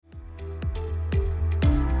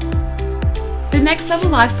The Next Level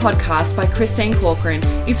Life podcast by Christine Corcoran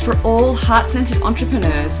is for all heart-centered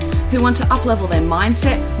entrepreneurs who want to uplevel their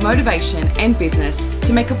mindset, motivation, and business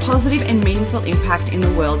to make a positive and meaningful impact in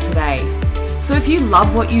the world today. So if you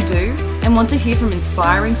love what you do and want to hear from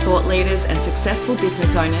inspiring thought leaders and successful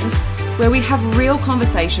business owners, where we have real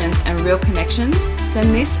conversations and real connections,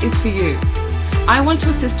 then this is for you. I want to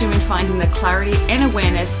assist you in finding the clarity and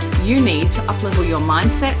awareness you need to uplevel your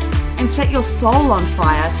mindset and set your soul on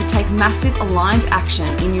fire to take massive aligned action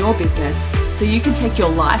in your business so you can take your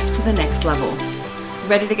life to the next level.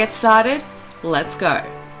 Ready to get started? Let's go.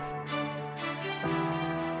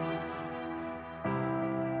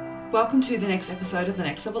 Welcome to the next episode of the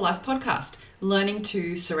Next Level Life podcast, Learning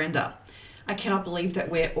to Surrender. I cannot believe that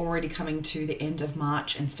we're already coming to the end of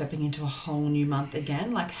March and stepping into a whole new month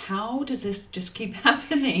again. Like, how does this just keep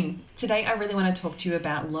happening? Today, I really want to talk to you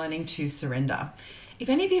about learning to surrender. If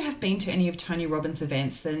any of you have been to any of Tony Robbins'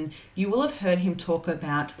 events, then you will have heard him talk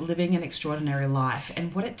about living an extraordinary life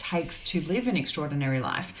and what it takes to live an extraordinary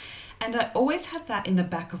life. And I always have that in the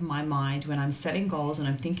back of my mind when I'm setting goals and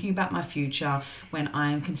I'm thinking about my future, when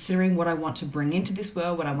I'm considering what I want to bring into this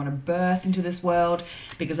world, what I want to birth into this world,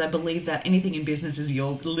 because I believe that anything in business is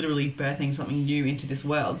you're literally birthing something new into this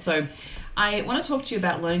world. So I want to talk to you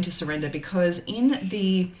about learning to surrender, because in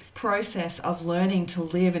the process of learning to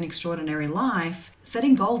live an extraordinary life,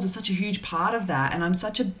 setting goals is such a huge part of that. And I'm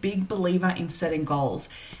such a big believer in setting goals.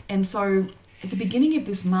 And so at the beginning of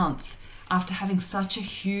this month, after having such a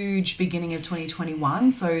huge beginning of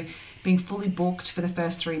 2021, so being fully booked for the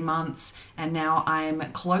first 3 months, and now I'm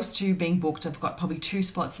close to being booked. I've got probably 2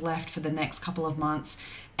 spots left for the next couple of months,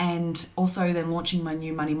 and also then launching my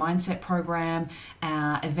new money mindset program,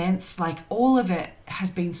 events, like all of it has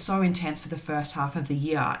been so intense for the first half of the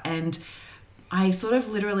year. And I sort of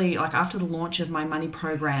literally, like after the launch of my money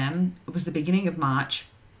program, it was the beginning of March,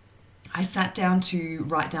 I sat down to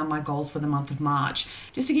write down my goals for the month of March.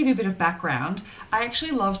 Just to give you a bit of background, I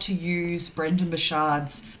actually love to use Brendon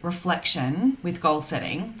Burchard's reflection with goal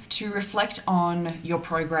setting to reflect on your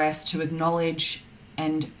progress, to acknowledge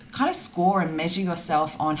and kind of score and measure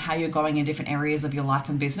yourself on how you're going in different areas of your life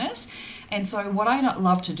and business. And so what I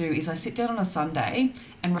love to do is I sit down on a Sunday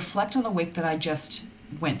and reflect on the week that I just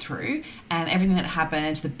went through and everything that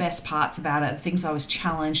happened, the best parts about it, the things I was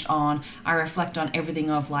challenged on. I reflect on everything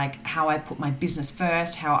of like how I put my business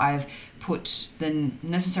first, how I've put the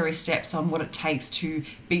necessary steps on what it takes to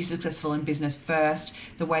be successful in business first,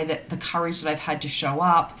 the way that the courage that I've had to show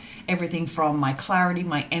up, everything from my clarity,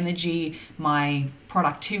 my energy, my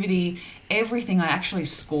productivity, everything I actually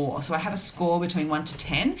score. So I have a score between 1 to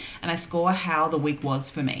 10 and I score how the week was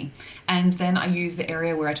for me. And then I use the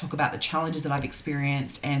area where I talk about the challenges that I've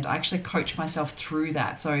experienced and I actually coach myself through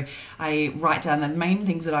that. So I write down the main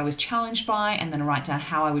things that I was challenged by and then write down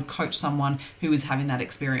how I would coach someone who was having that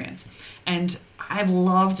experience. And I've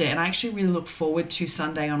loved it, and I actually really look forward to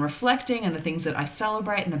Sunday on reflecting and the things that I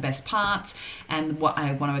celebrate and the best parts and what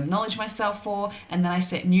I want to acknowledge myself for, and then I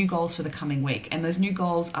set new goals for the coming week. And those new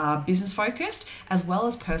goals are business focused as well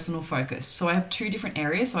as personal focused. So I have 2 different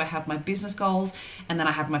areas. So I have my business goals, and then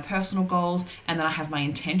I have my personal goals, and then I have my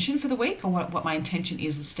intention for the week, or what my intention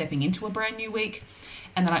is stepping into a brand new week.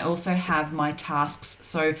 And then I also have my tasks.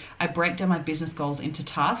 So I break down my business goals into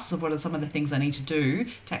tasks of what are some of the things I need to do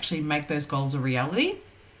to actually make those goals a reality.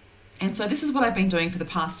 And so this is what I've been doing for the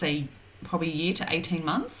past, say, probably a year to 18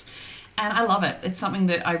 months. And I love it. It's something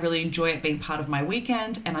that I really enjoy it being part of my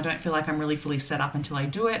weekend. And I don't feel like I'm really fully set up until I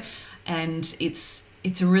do it. And it's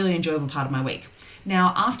a really enjoyable part of my week.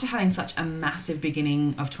 Now, after having such a massive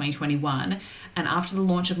beginning of 2021 and after the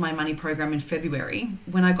launch of my money program in February,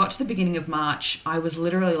 when I got to the beginning of March, I was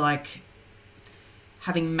literally like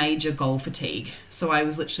having major goal fatigue. So I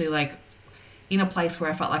was literally like in a place where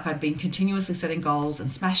I felt like I'd been continuously setting goals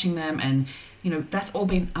and smashing them. And, you know, that's all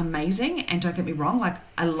been amazing. And don't get me wrong, like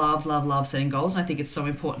I love setting goals. And I think it's so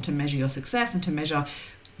important to measure your success and to measure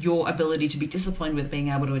your ability to be disciplined with being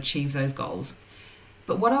able to achieve those goals.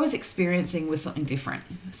 But what I was experiencing was something different.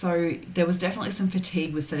 So there was definitely some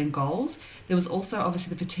fatigue with setting goals. There was also obviously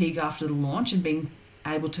the fatigue after the launch and being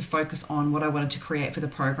able to focus on what I wanted to create for the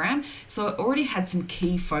program. So I already had some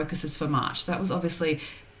key focuses for March. That was obviously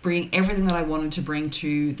bringing everything that I wanted to bring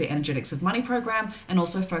to the Energetics of Money program and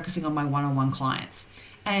also focusing on my one-on-one clients.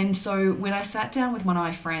 And so when I sat down with one of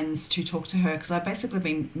my friends to talk to her, because I've basically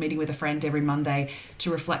been meeting with a friend every Monday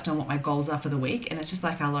to reflect on what my goals are for the week, and it's just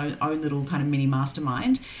like our own little kind of mini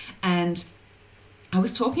mastermind. And I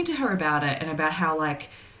was talking to her about it and about how like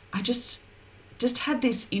I just had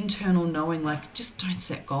this internal knowing, like just don't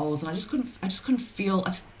set goals, and I just couldn't feel,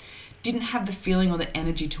 I just didn't have the feeling or the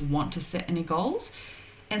energy to want to set any goals.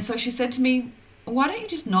 And so she said to me, why don't you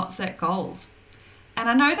just not set goals? And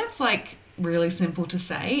I know that's like really simple to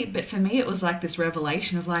say, but for me, it was like this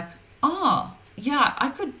revelation of like, oh, yeah, I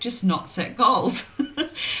could just not set goals.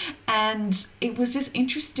 And it was just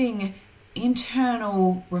interesting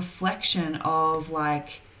internal reflection of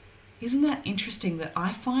like, isn't that interesting that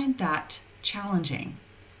I find that challenging,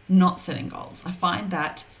 not setting goals? I find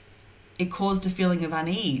that it caused a feeling of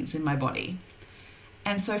unease in my body.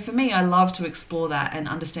 And so for me, I love to explore that and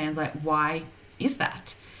understand like, why is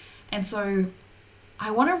that? And so I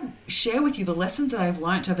want to share with you the lessons that I've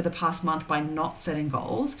learned over the past month by not setting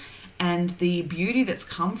goals and the beauty that's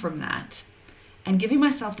come from that, and giving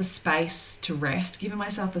myself the space to rest, giving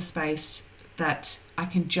myself the space that I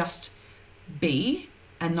can just be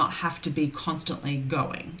and not have to be constantly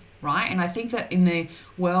going, right? And I think that in the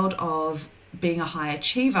world of being a high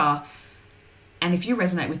achiever, and if you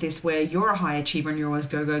resonate with this where you're a high achiever and you're always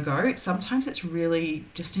go, go, go, sometimes it's really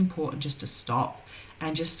just important just to stop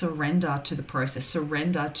and just surrender to the process,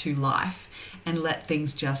 surrender to life, and let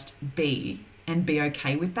things just be and be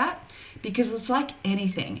okay with that. Because it's like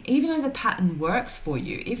anything, even though the pattern works for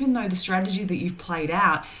you, even though the strategy that you've played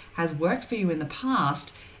out has worked for you in the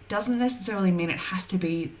past, doesn't necessarily mean it has to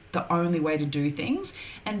be the only way to do things,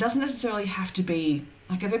 and doesn't necessarily have to be,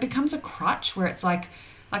 like if it becomes a crutch where it's like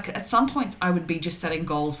at some points I would be just setting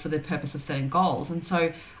goals for the purpose of setting goals. And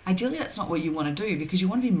so ideally that's not what you want to do, because you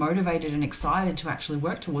want to be motivated and excited to actually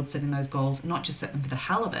work towards setting those goals and not just set them for the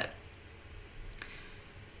hell of it.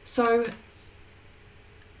 So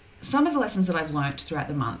some of the lessons that I've learned throughout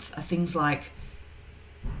the month are things like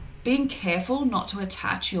being careful not to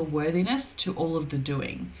attach your worthiness to all of the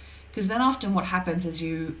doing. Because then often what happens is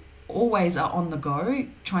you always are on the go,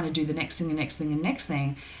 trying to do the next thing, the next thing, and next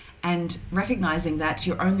thing, and recognizing that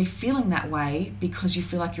you're only feeling that way because you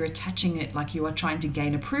feel like you're attaching it, like you are trying to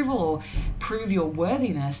gain approval or prove your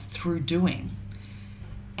worthiness through doing.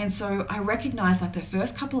 And so I recognized like the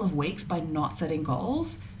first couple of weeks by not setting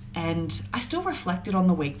goals, and I still reflected on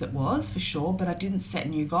the week that was for sure, but I didn't set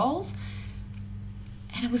new goals.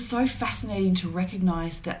 And it was so fascinating to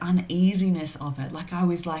recognize the uneasiness of it. Like I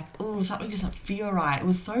was like, oh, something doesn't feel right. It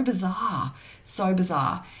was so bizarre, so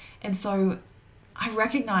bizarre. And so I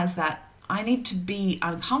recognized that I need to be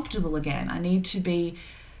uncomfortable again. I need to be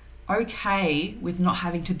okay with not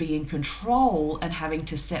having to be in control and having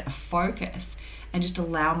to set a focus and just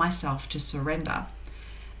allow myself to surrender.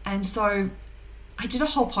 And so I did a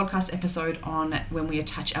whole podcast episode on when we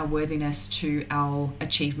attach our worthiness to our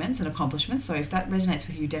achievements and accomplishments. So if that resonates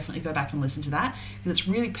with you, definitely go back and listen to that, because it's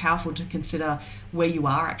really powerful to consider where you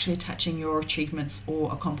are actually attaching your achievements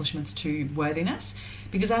or accomplishments to worthiness,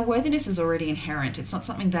 because our worthiness is already inherent. It's not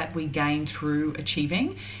something that we gain through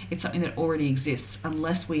achieving. It's something that already exists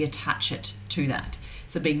unless we attach it to that.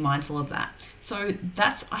 So being mindful of that. So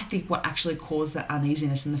that's, I think, what actually caused that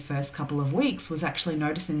uneasiness in the first couple of weeks, was actually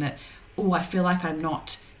noticing that, oh, I feel like I'm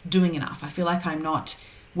not doing enough. I feel like I'm not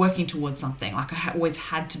working towards something. Like I always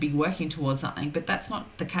had to be working towards something, but that's not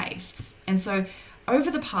the case. And so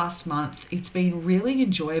over the past month, it's been really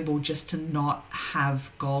enjoyable just to not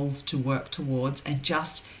have goals to work towards and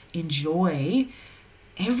just enjoy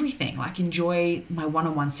everything. Like enjoy my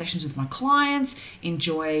one-on-one sessions with my clients,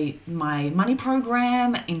 enjoy my money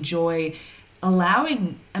program, enjoy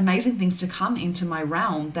allowing amazing things to come into my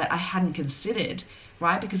realm that I hadn't considered,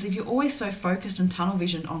 right? Because if you're always so focused and tunnel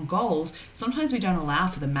visioned on goals, sometimes we don't allow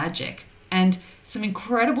for the magic. And some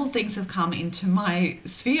incredible things have come into my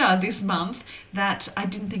sphere this month that I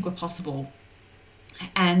didn't think were possible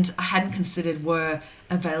and I hadn't considered were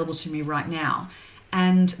available to me right now.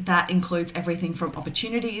 And that includes everything from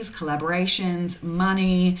opportunities, collaborations,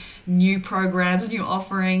 money, new programs, new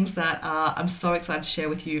offerings that I'm so excited to share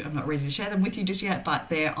with you. I'm not ready to share them with you just yet, but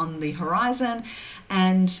they're on the horizon.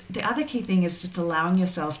 And the other key thing is just allowing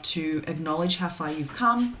yourself to acknowledge how far you've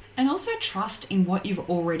come and also trust in what you've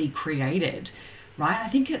already created, right? I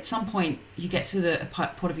think at some point you get to the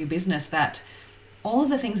part of your business that all of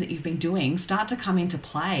the things that you've been doing start to come into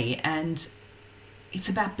play, and it's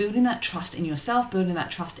about building that trust in yourself, building that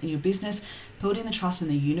trust in your business, building the trust in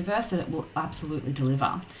the universe that it will absolutely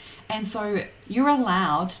deliver. And so you're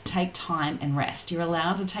allowed to take time and rest. You're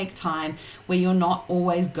allowed to take time where you're not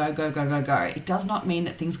always go, go, go, go, go. It does not mean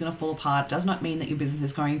that things are going to fall apart. It does not mean that your business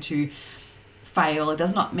is going to fail. It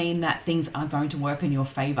does not mean that things are going to work in your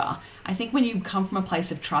favor. I think when you come from a place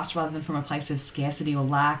of trust rather than from a place of scarcity or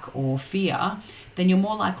lack or fear, then you're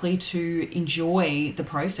more likely to enjoy the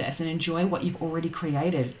process and enjoy what you've already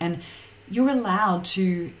created. And you're allowed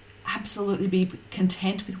to absolutely be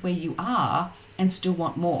content with where you are and still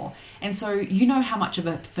want more. And so you know how much of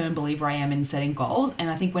a firm believer I am in setting goals. And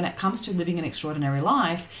I think when it comes to living an extraordinary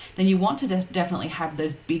life, then you want to definitely have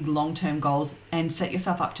those big long-term goals and set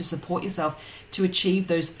yourself up to support yourself to achieve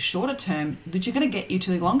those shorter term, which are going to get you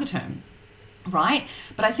to the longer term, right?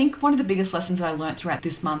 But I think one of the biggest lessons that I learned throughout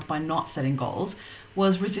this month by not setting goals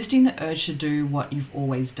was resisting the urge to do what you've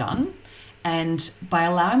always done. And by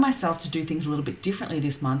allowing myself to do things a little bit differently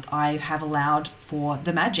this month, I have allowed for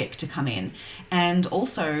the magic to come in, and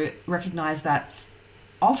also recognize that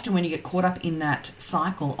often when you get caught up in that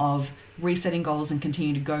cycle of resetting goals and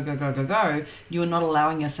continue to go, you're not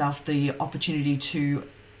allowing yourself the opportunity to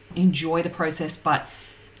enjoy the process, but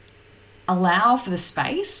allow for the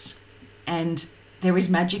space. And there is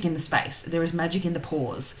magic in the space. There is magic in the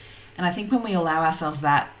pause. And I think when we allow ourselves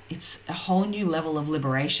that, it's a whole new level of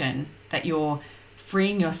liberation, that you're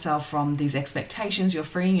freeing yourself from these expectations. You're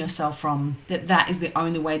freeing yourself from that is the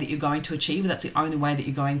only way that you're going to achieve. That's the only way that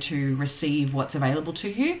you're going to receive what's available to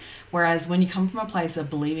you. Whereas when you come from a place of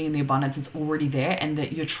believing in the abundance that's already there, and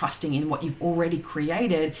that you're trusting in what you've already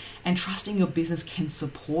created, and trusting your business can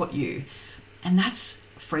support you. And that's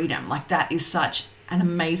freedom. Like, that is such an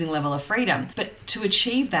amazing level of freedom. But to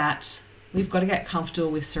achieve that, we've got to get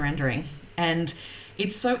comfortable with surrendering. And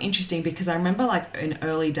it's so interesting because I remember, like, in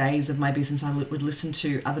early days of my business, I would listen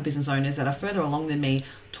to other business owners that are further along than me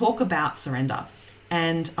talk about surrender.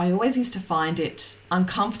 And I always used to find it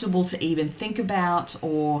uncomfortable to even think about,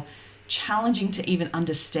 or challenging to even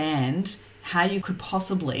understand how you could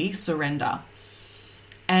possibly surrender.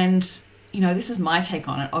 And, you know, this is my take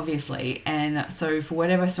on it, obviously. And so for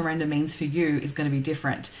whatever surrender means for you is going to be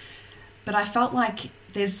different. But I felt like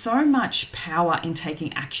there's so much power in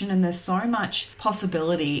taking action, and there's so much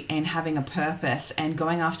possibility in having a purpose and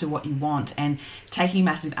going after what you want and taking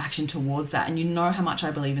massive action towards that. And you know how much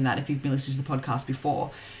I believe in that if you've been listening to the podcast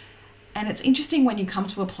before. And it's interesting when you come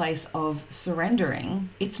to a place of surrendering,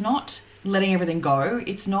 it's not letting everything go.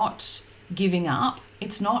 It's not giving up.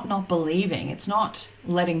 It's not believing. It's not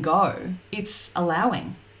letting go. It's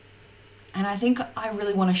allowing. And I think I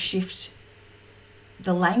really want to shift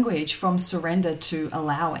the language from surrender to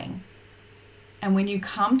allowing. And when you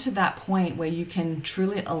come to that point where you can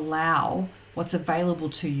truly allow what's available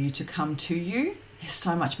to you to come to you, there's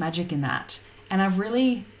so much magic in that. And I've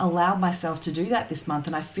really allowed myself to do that this month.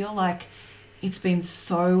 And I feel like it's been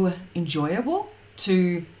so enjoyable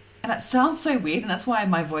to, and it sounds so weird. And that's why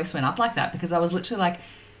my voice went up like that, because I was literally like,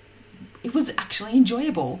 it was actually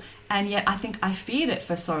enjoyable. And yet I think I feared it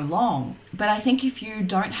for so long. But I think if you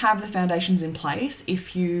don't have the foundations in place,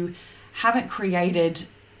 if you haven't created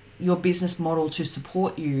your business model to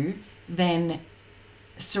support you, then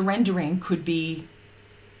surrendering could be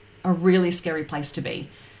a really scary place to be,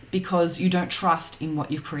 because you don't trust in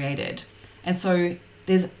what you've created. And so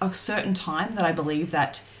there's a certain time that I believe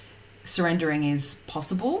that surrendering is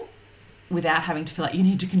possible without having to feel like you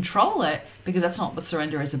need to control it, because that's not what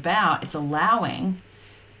surrender is about. It's allowing,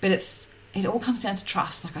 but it all comes down to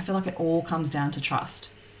trust. Like, I feel like it all comes down to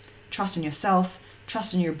trust. Trust in yourself,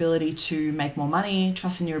 trust in your ability to make more money,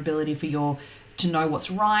 trust in your ability to know what's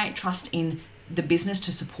right, trust in the business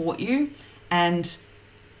to support you, and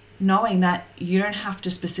knowing that you don't have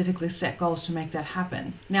to specifically set goals to make that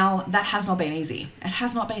happen. Now, that has not been easy. It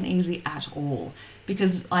has not been easy at all,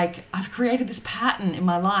 because like, I've created this pattern in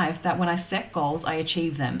my life that when I set goals, I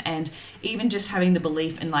achieve them. And even just having the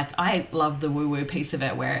belief in, like, I love the woo-woo piece of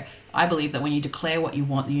it, where I believe that when you declare what you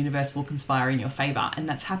want, the universe will conspire in your favor. And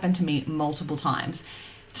that's happened to me multiple times.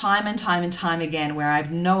 Time and time again, where I have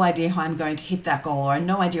no idea how I'm going to hit that goal, or I have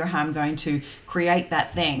no idea how I'm going to create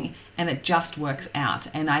that thing, and it just works out.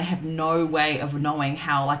 And I have no way of knowing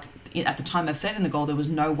how, like, at the time of setting the goal, there was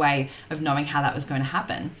no way of knowing how that was going to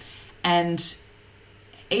happen. And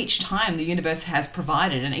each time the universe has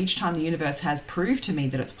provided, and each time the universe has proved to me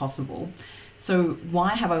that it's possible. So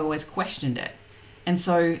why have I always questioned it? And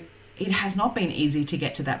so it has not been easy to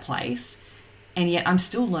get to that place. And yet I'm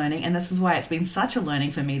still learning. And this is why it's been such a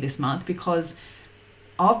learning for me this month, because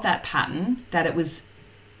of that pattern, that it was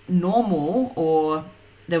normal, or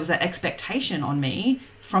there was that expectation on me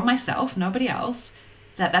from myself, nobody else,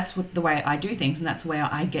 that that's the way I do things, and that's where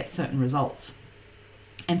I get certain results.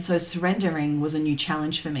 And so surrendering was a new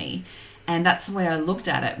challenge for me. And that's the way I looked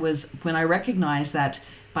at it, was when I recognized that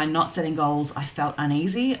by not setting goals, I felt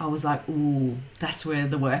uneasy. I was like, ooh, that's where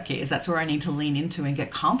the work is. That's where I need to lean into and get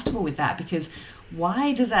comfortable with that, because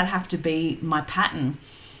why does that have to be my pattern?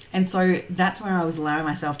 And so that's where I was allowing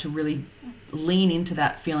myself to really lean into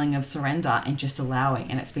that feeling of surrender and just allowing.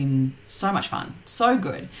 And it's been so much fun, so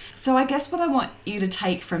good. So I guess what I want you to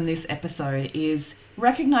take from this episode is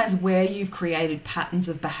recognize where you've created patterns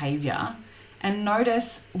of behavior and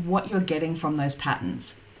notice what you're getting from those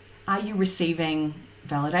patterns. Are you receiving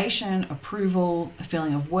validation, approval, a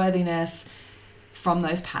feeling of worthiness from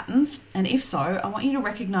those patterns? And if so, I want you to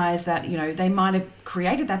recognize that, they might have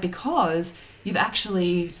created that because you've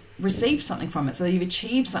actually received something from it. So you've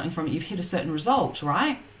achieved something from it. You've hit a certain result,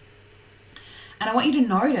 right? And I want you to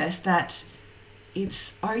notice that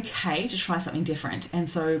it's okay to try something different. And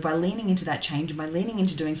so by leaning into that change and by leaning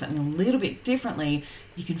into doing something a little bit differently,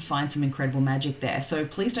 you can find some incredible magic there. So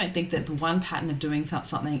please don't think that the one pattern of doing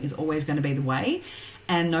something is always going to be the way.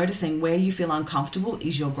 And noticing where you feel uncomfortable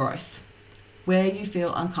is your growth. Where you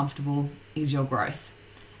feel uncomfortable is your growth.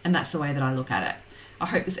 And that's the way that I look at it. I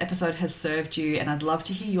hope this episode has served you, and I'd love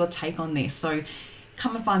to hear your take on this. So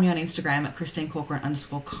come and find me on Instagram at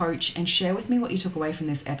ChristineCorcoran_coach and share with me what you took away from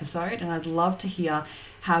this episode. And I'd love to hear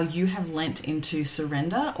how you have lent into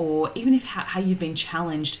surrender, or even how you've been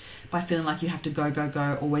challenged by feeling like you have to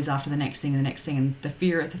go, always after the next thing, and the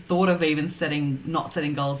thought of even not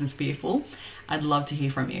setting goals is fearful. I'd love to hear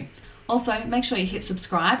from you. Also, make sure you hit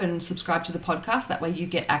subscribe and subscribe to the podcast. That way you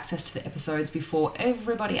get access to the episodes before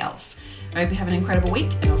everybody else. I hope you have an incredible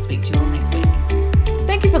week, and I'll speak to you all next week.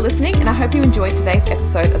 Thank you for listening, and I hope you enjoyed today's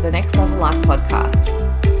episode of the Next Level Life podcast.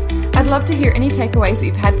 I'd love to hear any takeaways that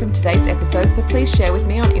you've had from today's episode, so please share with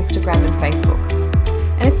me on Instagram and Facebook.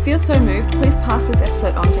 And if you feel so moved, please pass this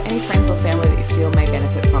episode on to any friends or family that you feel may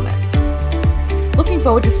benefit from it. Looking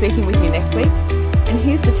forward to speaking with you next week, and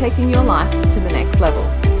here's to taking your life to the next level.